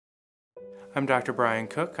I'm Dr. Brian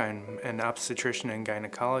Cook. I'm an obstetrician and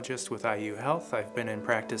gynecologist with IU Health. I've been in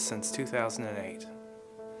practice since 2008.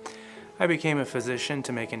 I became a physician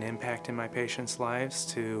to make an impact in my patients' lives,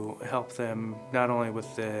 to help them not only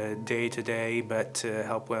with the day-to-day, but to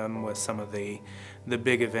help them with some of the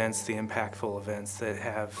big events, the impactful events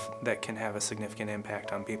that can have a significant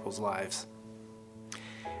impact on people's lives.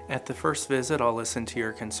 At the first visit, I'll listen to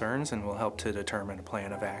your concerns and will help to determine a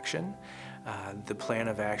plan of action. The plan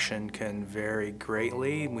of action can vary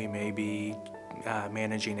greatly. We may be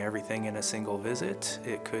managing everything in a single visit.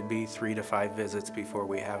 It could be 3 to 5 visits before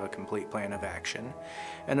we have a complete plan of action.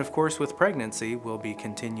 And of course, with pregnancy, we'll be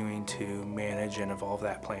continuing to manage and evolve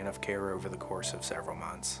that plan of care over the course of several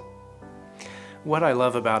months. What I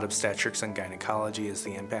love about obstetrics and gynecology is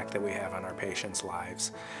the impact that we have on our patients'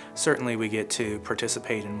 lives. Certainly we get to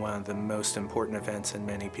participate in one of the most important events in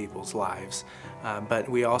many people's lives, but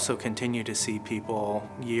we also continue to see people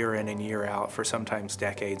year in and year out for sometimes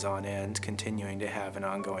decades on end continuing to have an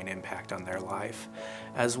ongoing impact on their life.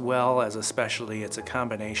 As well as a specialty, it's a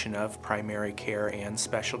combination of primary care and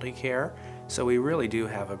specialty care. So we really do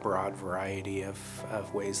have a broad variety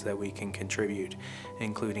of ways that we can contribute,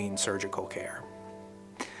 including surgical care.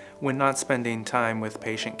 When not spending time with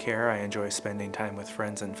patient care, I enjoy spending time with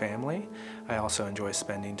friends and family. I also enjoy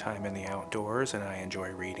spending time in the outdoors, and I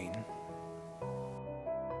enjoy reading.